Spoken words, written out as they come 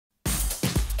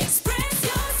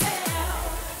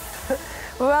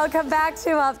Welcome back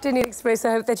to Afternoon Express.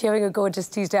 I hope that you're having a gorgeous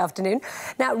Tuesday afternoon.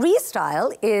 Now,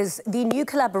 Restyle is the new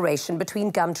collaboration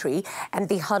between Gumtree and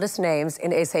the hottest names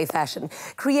in SA fashion,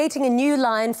 creating a new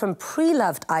line from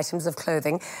pre-loved items of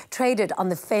clothing traded on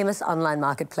the famous online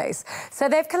marketplace. So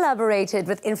they've collaborated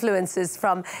with influencers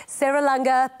from Sarah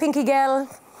Langa, Pinky Girl,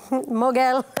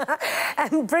 Mogel,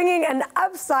 and bringing an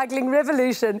upcycling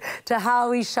revolution to how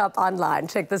we shop online.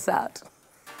 Check this out.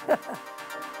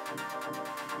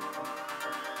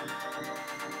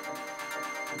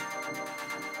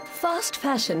 Fast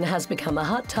fashion has become a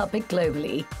hot topic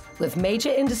globally, with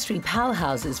major industry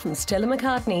powerhouses from Stella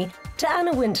McCartney to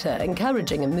Anna Wintour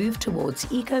encouraging a move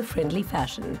towards eco-friendly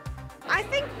fashion. I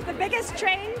think the biggest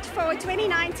trend for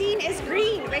 2019 is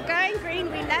green. We're going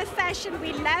green, we love fashion,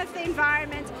 we love the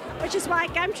environment, which is why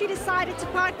Gumtree decided to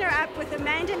partner up with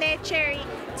Amanda Laird Cherry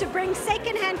to bring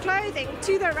second-hand clothing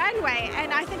to the runway,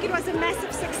 and I think it was a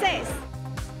massive success.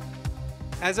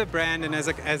 As a brand and as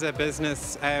a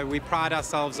business, we pride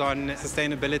ourselves on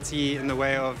sustainability in the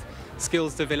way of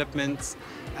skills development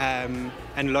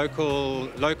and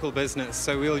local business.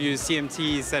 So we'll use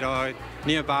CMTs that are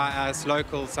nearby us,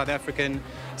 local, South African.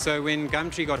 So when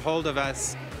Gumtree got hold of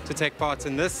us to take part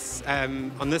in this,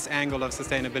 on this angle of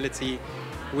sustainability,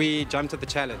 we jumped at the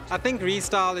challenge. I think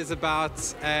Restyle is about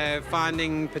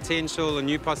finding potential and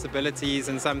new possibilities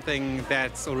in something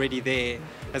that's already there,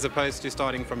 as opposed to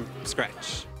starting from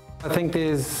scratch. I think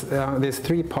there's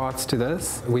three parts to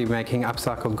this. We're making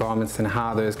upcycled garments and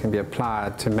how those can be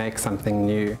applied to make something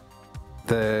new.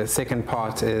 The second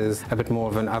part is a bit more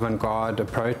of an avant-garde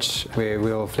approach where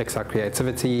we'll flex our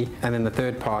creativity. And then the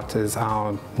third part is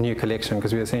our new collection,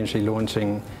 because we're essentially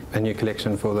launching a new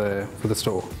collection for the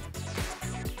store.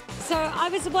 So I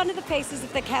was one of the faces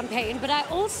of the campaign, but I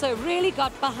also really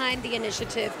got behind the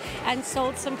initiative and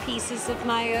sold some pieces of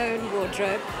my own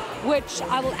wardrobe, which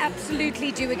I will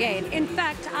absolutely do again. In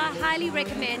fact, I highly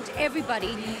recommend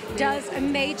everybody does a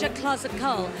major closet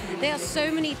cull. There are so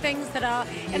many things that are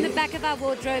in the back of our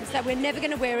wardrobes that we're never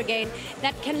going to wear again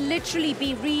that can literally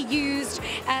be reused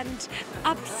and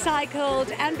upcycled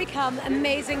and become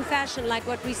amazing fashion like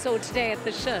what we saw today at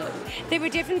the show. There were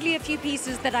definitely a few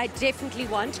pieces that I definitely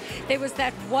want. There was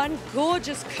that one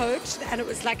gorgeous coat, and it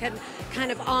was like a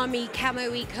kind of army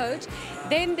camo-y coat.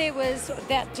 Then there was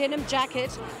that denim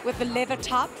jacket with the leather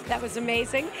top, that was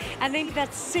amazing. And then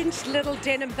that cinched little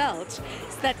denim belt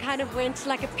so that kind of went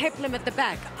like a peplum at the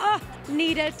back. Oh,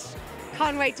 need it.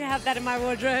 Can't wait to have that in my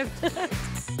wardrobe.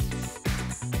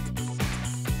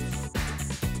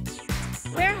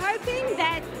 We're hoping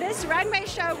that this runway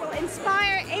show will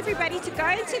inspire everybody to go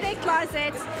into their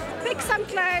closets, pick some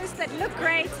clothes that look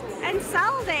great and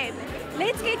sell them.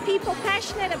 Let's get people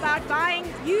passionate about buying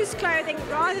used clothing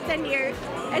rather than new.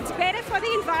 It's better for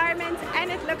the environment and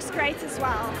it looks great as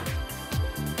well.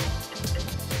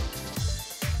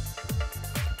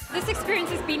 This experience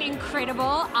has been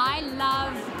incredible. I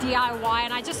love DIY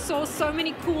and I just saw so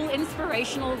many cool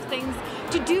inspirational things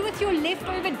to do with your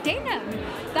leftover denim.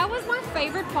 That was my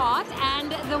favorite part,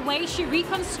 and the way she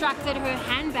reconstructed her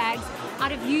handbags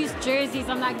out of used jerseys,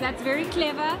 I'm like, that's very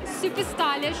clever, super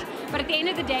stylish, but at the end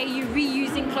of the day, you're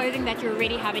reusing clothing that you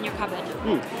already have in your cupboard.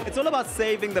 It's all about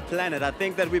saving the planet. I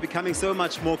think that we're becoming so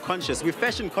much more conscious. We're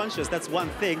fashion conscious, that's one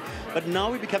thing, but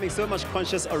now we're becoming so much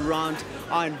conscious around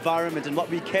our environment and what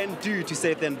we can do to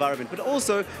save the environment, but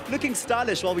also looking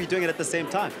stylish while we're doing it at the same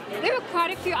time. There were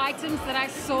quite a few items that I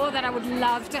saw that I would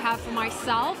love to have for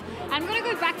myself. I'm going to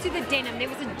go back to the denim. There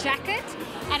was a jacket,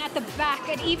 and at the back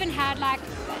it even had like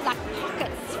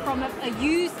pockets from a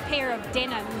used pair of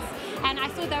denims. And I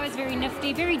thought that was very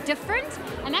nifty, very different,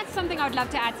 and that's something I would love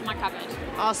to add to my cupboard.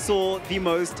 I saw the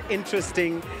most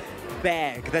interesting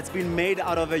bag that's been made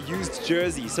out of a used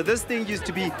jersey. So this thing used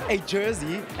to be a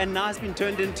jersey and now it's been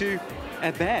turned into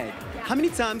a bag. How many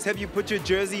times have you put your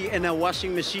jersey in a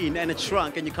washing machine and it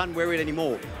shrunk and you can't wear it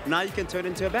anymore? Now you can turn it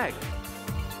into a bag.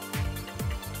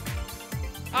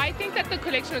 I think that the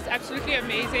collection was absolutely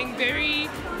amazing, very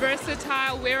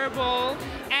versatile, wearable,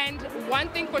 and one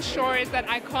thing for sure is that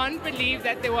I can't believe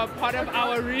that they were part of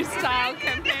our Restyle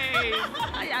campaign.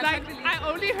 Like, I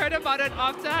only heard about it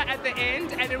after, at the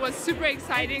end, and it was super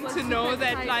exciting to know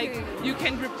that like you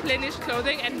can replenish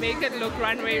clothing and make it look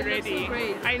runway ready.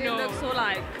 I know. They look so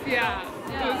like. Yeah.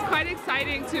 It was quite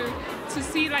exciting to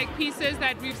see like pieces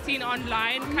that we've seen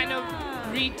online kind of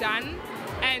redone.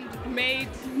 and made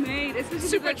especially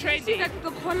super trendy. Like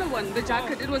the collar one, the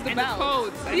jacket, it was the and belt. the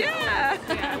coats. Yeah.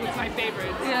 Yeah, it was my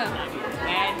favorite.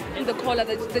 Yeah. And the collar,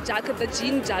 the jacket, the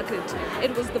jean jacket,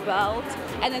 it was the belt.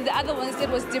 And then the other ones, it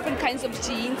was different kinds of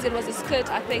jeans. It was a skirt,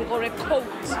 I think, or a coat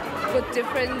with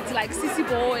different, like, sissy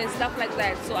ball and stuff like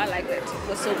that. So I liked it. It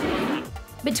was so cool.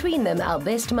 Between them, our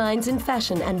best minds in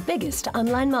fashion and biggest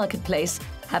online marketplace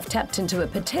have tapped into a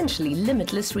potentially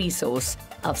limitless resource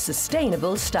of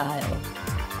sustainable style.